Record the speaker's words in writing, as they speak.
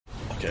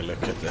Okay,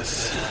 look at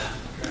this.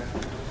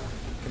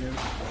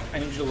 I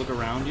need you to look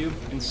around you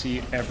and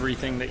see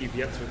everything that you've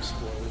yet to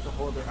explore. There's a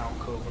whole other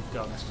alcove of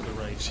guns to the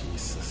right.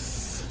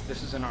 Jesus.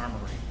 This is an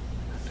armory.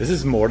 This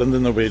is more than the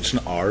Norwegian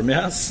army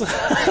has.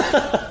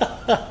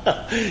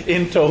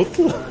 In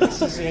total.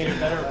 This is even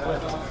better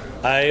equipped.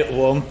 I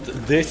want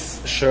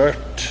this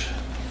shirt.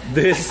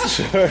 This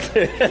shirt.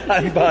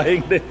 I'm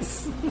buying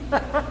this.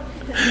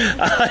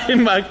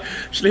 I'm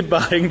actually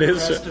buying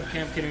this The shirt. rest of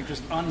Camp Knut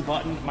just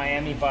unbuttoned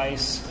Miami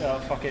Vice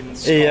fucking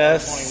Scar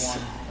Yes.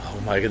 21. Oh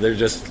my god, they're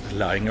just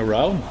lying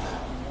around.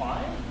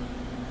 Why?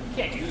 You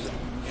can't use them,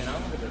 you know?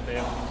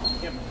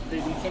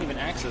 You can't even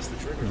access the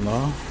trigger.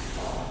 No.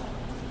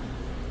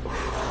 You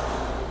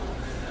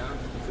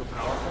feel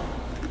powerful?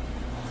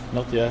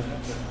 Not yet.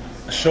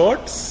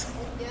 Shorts?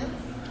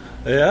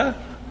 Yeah?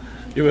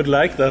 You would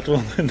like that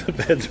one in the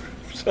bedroom.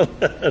 So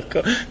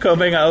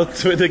coming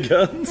out with the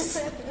guns.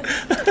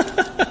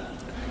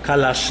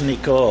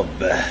 Kalashnikov.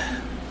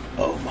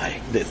 Oh my.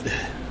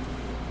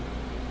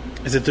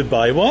 Is it to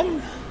buy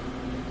one?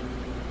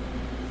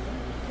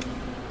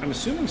 I'm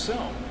assuming so.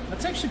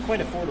 That's actually quite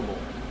affordable.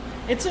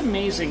 It's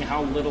amazing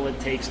how little it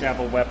takes to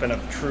have a weapon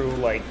of true,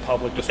 like,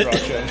 public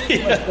destruction.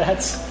 Yeah. Like,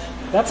 that's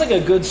like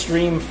a good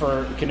stream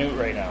for Knut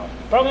right now.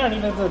 Probably not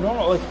even the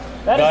normal. Like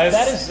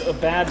that is a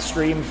bad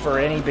stream for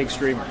any big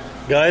streamer.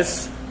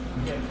 Guys,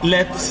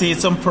 let's see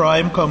some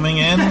prime coming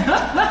in.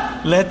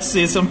 Let's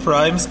see some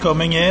primes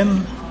coming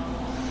in.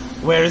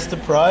 Where is the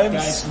primes?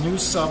 Guys, new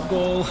sub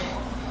goal,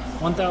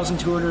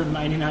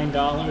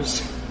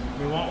 $1,299.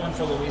 We want one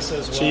for Louisa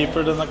as well.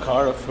 Cheaper than a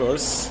car, of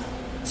course.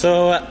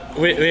 So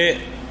we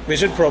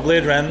should probably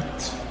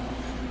rent.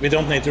 We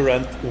don't need to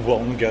rent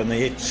one gun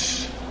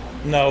each.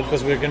 No,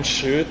 because we can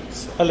shoot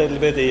a little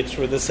bit each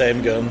with the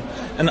same gun.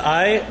 And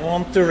I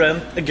want to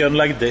rent a gun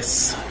like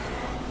this.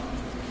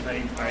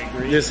 I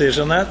agree. You see,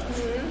 Jeanette?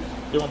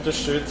 You want to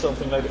shoot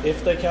something like this?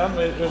 If they can,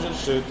 we should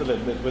shoot a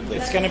little bit with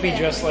this. It's going to be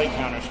just like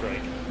Counter-Strike.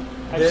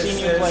 I've This seen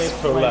you is play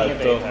full plenty of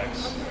auto.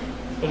 Apex.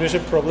 But we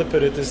should probably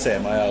put it to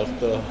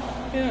semi-auto.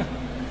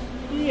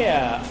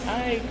 Yeah,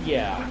 I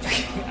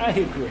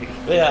agree.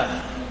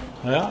 Yeah.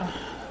 Yeah.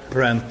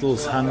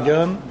 Rentals,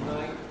 handgun,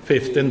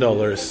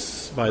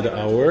 $15 by the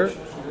hour.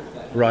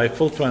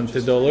 Rifle, $20.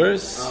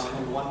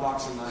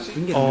 You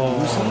can get an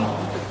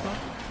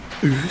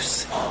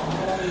Uzi?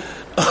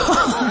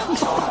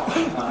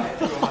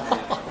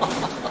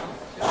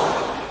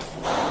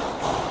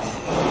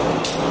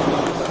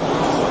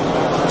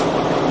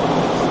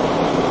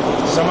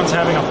 Someone's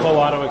having a full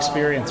auto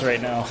experience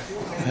right now.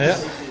 Yeah.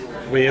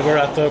 We were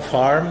at a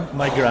farm.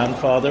 My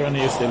grandfather, when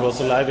he still was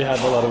alive, he had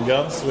a lot of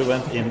guns. We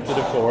went into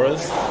the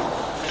forest.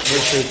 We're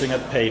shooting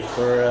at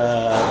paper.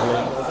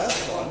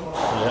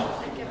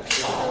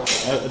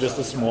 Just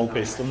a small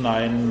pistol,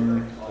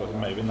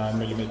 maybe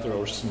 9mm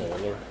or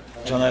smaller.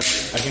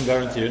 Jeanette, I can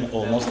guarantee you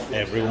almost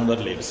everyone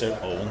that lives here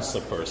owns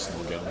a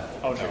personal gun.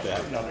 Oh, no,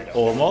 no, they don't.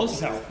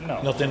 Almost?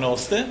 No. Not in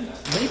Austin?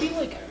 Maybe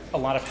like a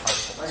lot of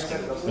households do.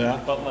 Yeah.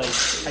 But like,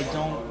 I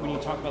don't, when you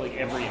talk about like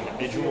every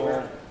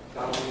individual,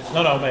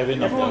 No, maybe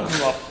not. everyone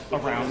grew up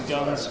around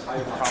guns,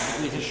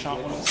 probably has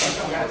shot one at some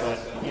point, but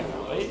you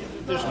know,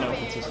 there's no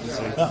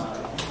consistency.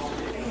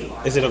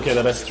 Is it okay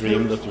that I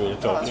stream that we're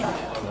talking?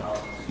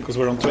 Because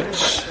we're on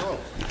Twitch.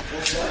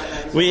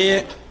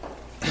 We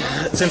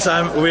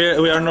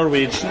are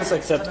Norwegians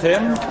except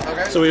him,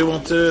 so we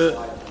want to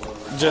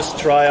just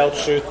try out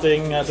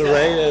shooting at a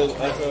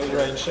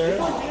range here.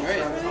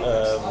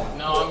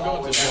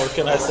 What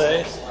can I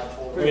say?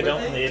 We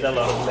don't need a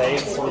lot of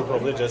lanes, so we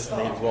probably just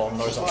need one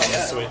or something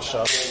to switch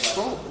up.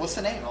 Cool. What's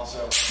the name?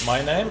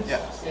 My name?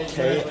 Yeah.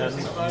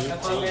 K-N-U-T.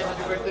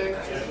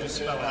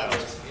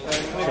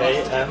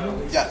 K-N?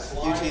 Yes.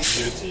 UT.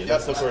 UT,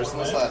 that's the first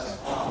What's name. last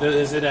name?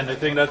 Is it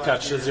anything that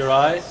catches your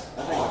eye? I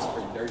think it's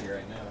pretty dirty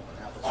right now.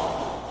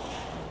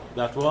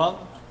 That one?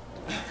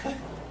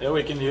 Yeah,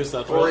 we can use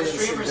that Or one. is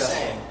streamer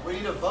saying we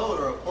need a vote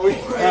or a poll?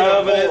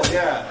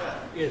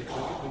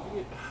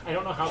 I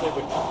don't know how they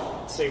would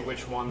say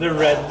which one. The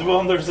red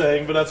one they're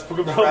saying, but that's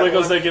probably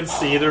because they can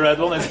see the red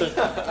one.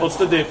 What's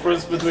the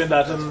difference between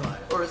that and...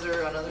 Or is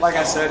there another? Like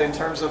I said, in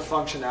terms of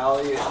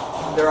functionality,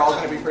 they're all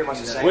going to be pretty much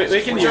the same. We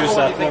can use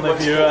that one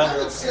if you...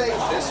 Let's say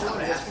this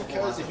one just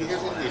because if you're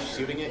going to be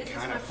shooting it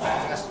kind of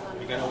fast,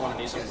 you're going to want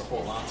to need something to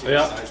hold on to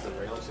besides the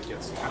rails. It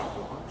gets kind of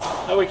warm.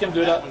 Oh, we can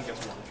do that. One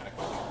gets warm kind of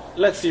quick.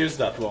 Let's use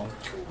that one.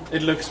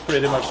 It looks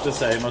pretty much the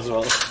same as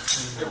well.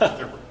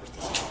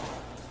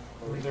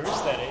 There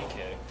is that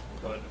AK,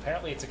 but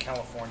apparently it's a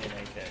Californian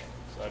AK,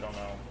 so I don't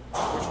know.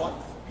 Which one?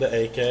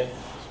 The AK.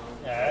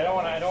 Yeah, I don't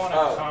want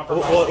to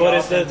compromise. What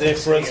is the authenticity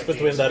difference of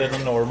between these. that and a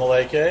normal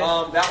AK?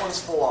 That one's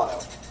full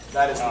auto.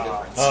 That is the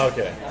difference. Oh,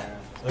 okay.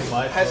 It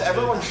might Has not be.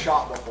 everyone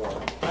shot before?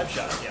 I've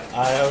shot, yeah.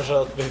 I have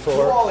shot Who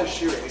before. all is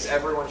shooting? Is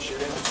everyone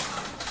shooting?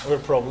 We're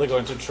probably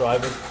going to try,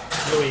 but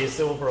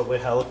Louisa will probably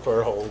help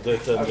her hold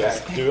it and Okay.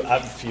 just do a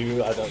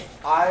few.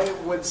 I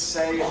would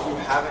say if you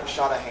haven't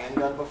shot a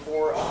handgun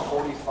before, a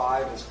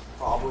 45 is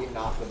probably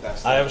not the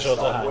best. I thing have to shot a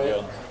start with.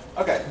 handgun.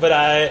 Okay. But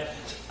I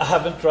I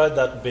haven't tried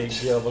that big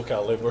of a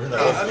caliber. No.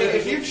 I mean,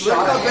 if you've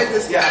shot a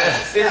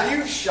if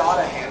you've shot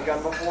a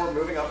handgun before,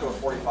 moving up to a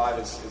 45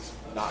 is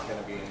not going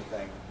to be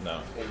anything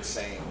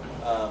insane.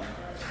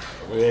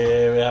 We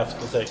have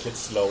to take it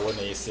slow and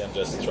easy and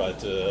just try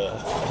to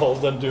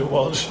hold and do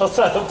one shot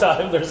at a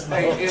time. There's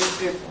no. This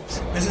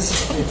is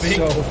so big.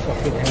 So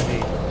fucking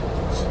heavy.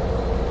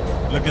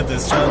 Look at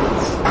this shot.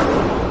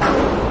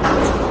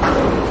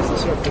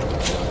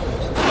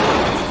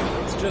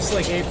 It's just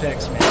like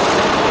Apex, man.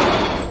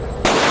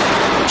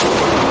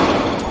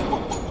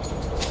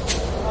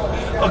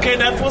 Okay,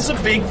 that was a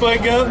big boy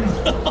gun.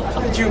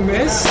 Did you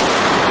miss? No,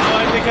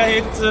 I think I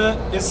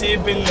hit. You see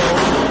below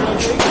there, I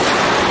think.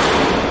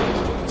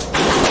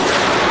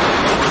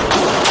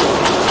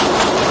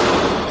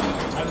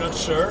 I'm not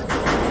sure.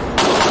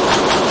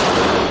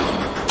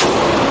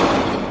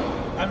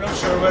 I'm not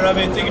sure where I'm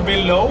hitting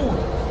below.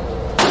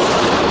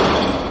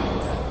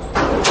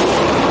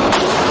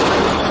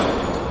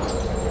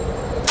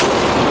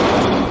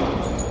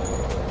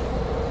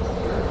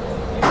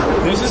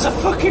 This is a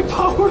fucking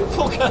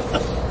powerful gun.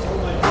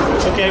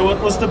 Okay, what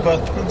was the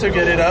button to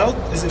get it out?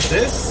 Is it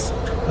this?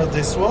 Not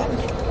this one?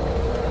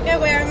 Okay,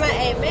 where am I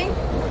aiming?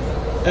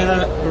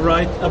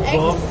 Right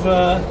above,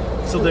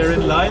 so they're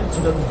in line,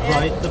 and then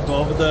right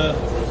above the...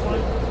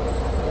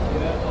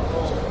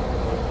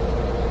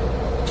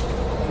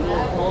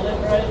 Hold it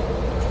right.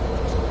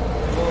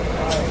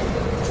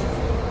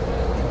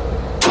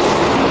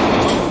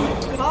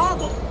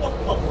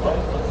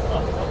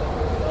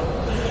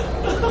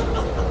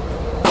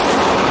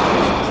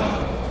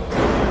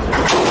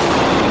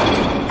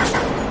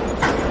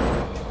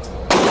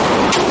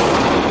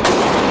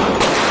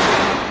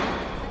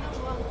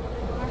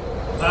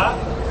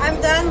 I'm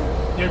done.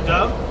 You're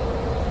done?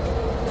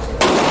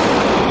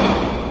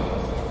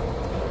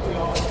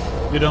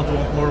 You don't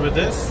want more with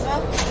this? No.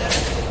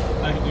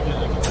 I can take it.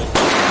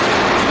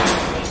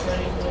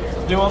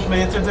 Do you want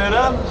me to do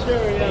that?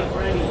 Sure, yeah,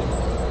 ready.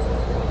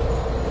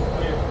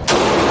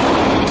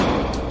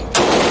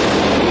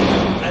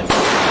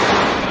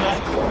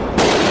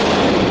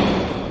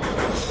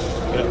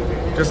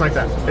 Just like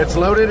that. It's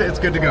loaded, it's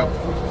good to go.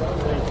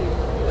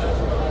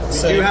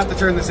 You do have to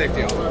turn the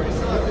safety off.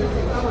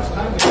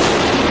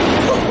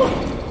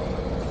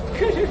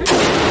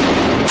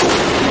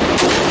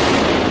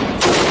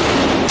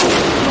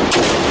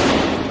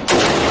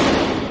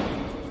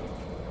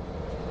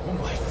 Oh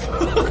my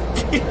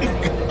fucking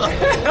god.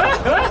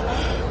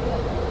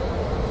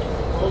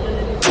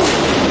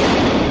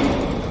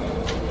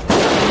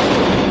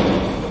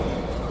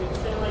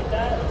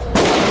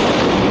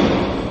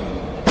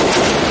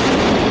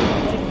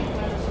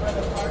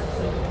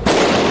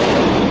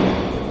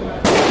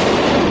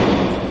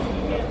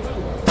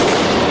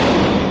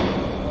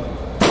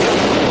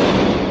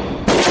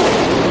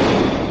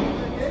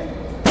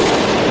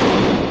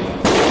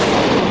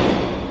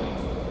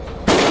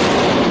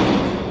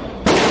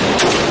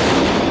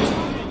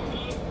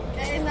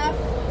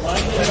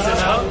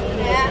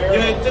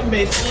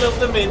 Middle of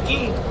the middle.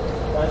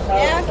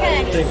 Yeah,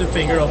 okay. Take the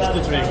finger off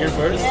the trigger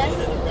first. Yes.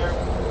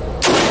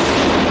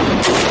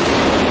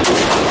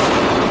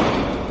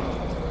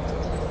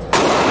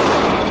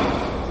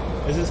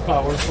 This is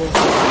powerful.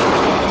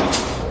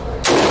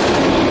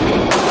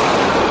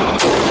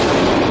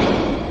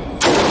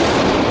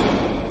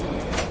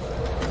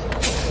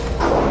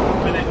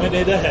 We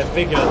need a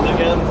heavy gun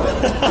again.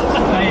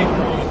 I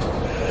agree.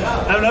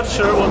 I'm not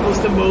sure what was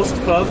the most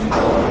fun.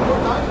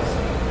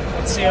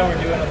 Let's see how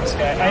we're doing on this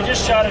guy. I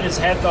just shot at his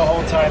head the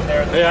whole time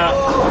there. Yeah.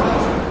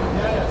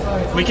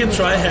 We can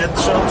try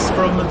headshots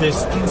from a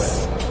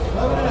distance.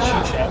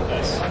 Shoot at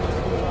this.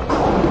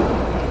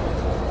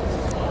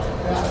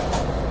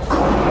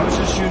 I was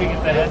just shooting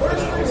at the head for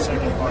the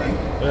second part.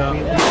 Yeah.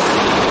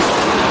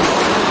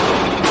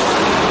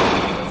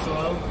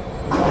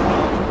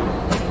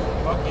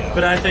 Fuck yeah.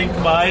 But I think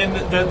mine,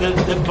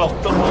 the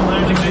bottom one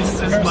there, like this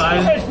is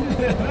mine.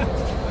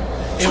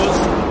 It was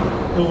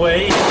the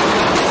way.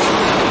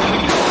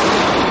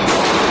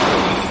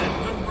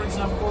 For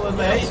example, and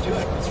eight.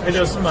 It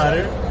doesn't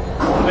matter.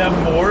 We have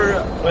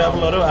more. We have a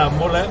lot of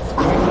ammo left.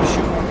 Do you want to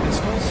shoot more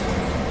pistols?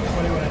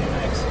 What do you want to do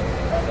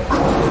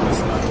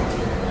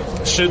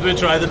next? Should we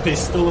try the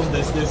pistol on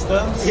this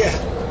distance? Yeah.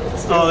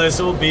 Oh, this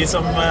will be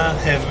some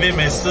heavy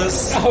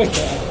misses. Oh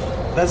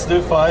yeah. Let's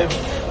do 5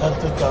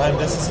 at a time.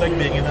 This is like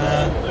being in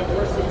a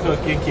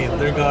fucking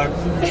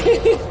kindergarten.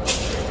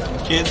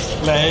 Kids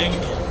playing.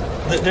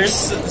 There's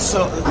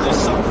some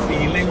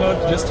feeling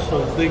of just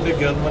holding the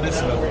gun when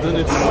it's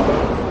loaded.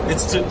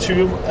 It's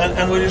too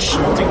and when you're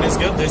shooting this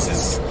gun, this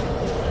is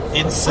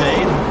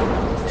insane.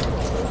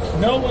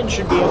 No one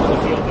should be able to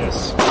feel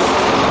this.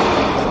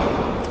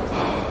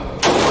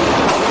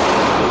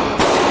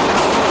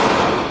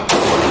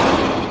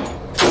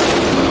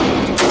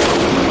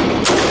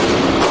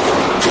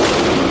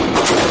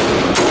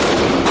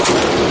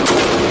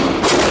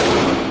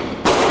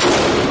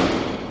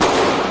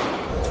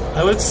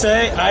 I would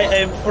say I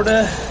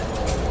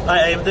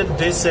aimed in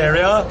this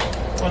area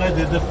when I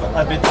did a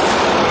bit,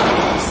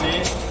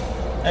 see,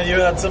 and you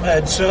had some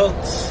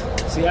headshots,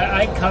 See,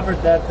 I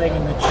covered that thing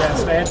in the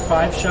chest. I had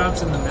 5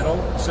 shots in the middle,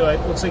 so it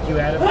looks like you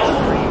added 3.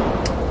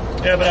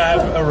 Yeah, but I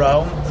have a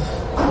round.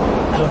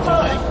 Don't you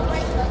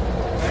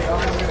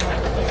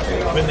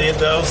think? We need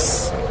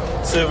those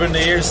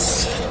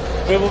souvenirs.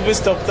 We will be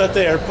stopped at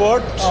the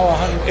airport,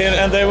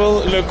 and they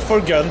will look for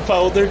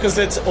gunpowder because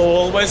it's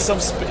always some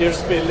you're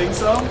spilling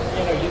some.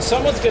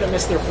 Someone's going to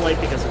miss their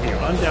flight because of you,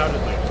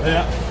 undoubtedly.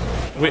 Yeah.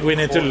 We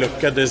need to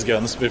look at these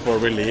guns before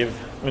we leave.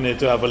 We need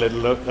to have a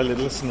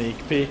little sneak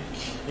peek.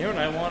 You know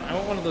what I want? I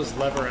want one of those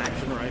lever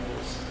action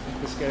rifles.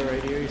 This guy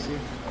right here, you see?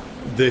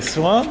 This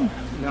one?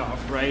 No,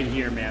 right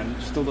here, man.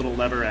 Just a little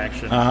lever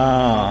action.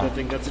 Ah. I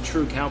think that's a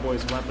true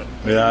cowboy's weapon.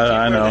 Yeah,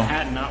 I know. Wear the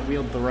hat and not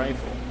wield the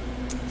rifle.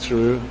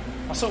 True.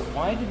 Also,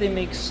 why do they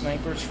make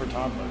snipers for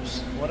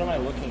toddlers? What am I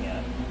looking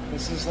at?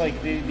 This is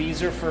like,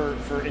 these are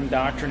for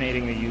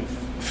indoctrinating the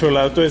youth. Full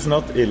auto is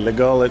not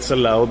illegal. It's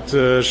allowed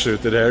to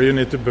shoot it here. You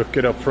need to book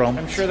it up front.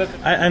 I'm sure that...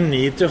 I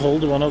need to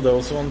hold one of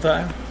those one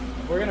time.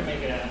 We're going to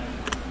make it happen.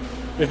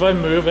 If I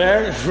move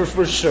here, we're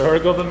for sure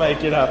going to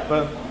make it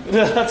happen.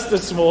 That's the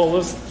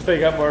smallest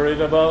thing I'm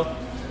worried about.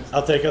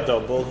 I'll take a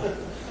double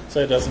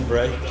so it doesn't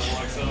break.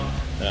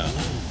 Yeah.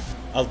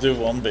 I'll do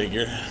one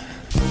bigger.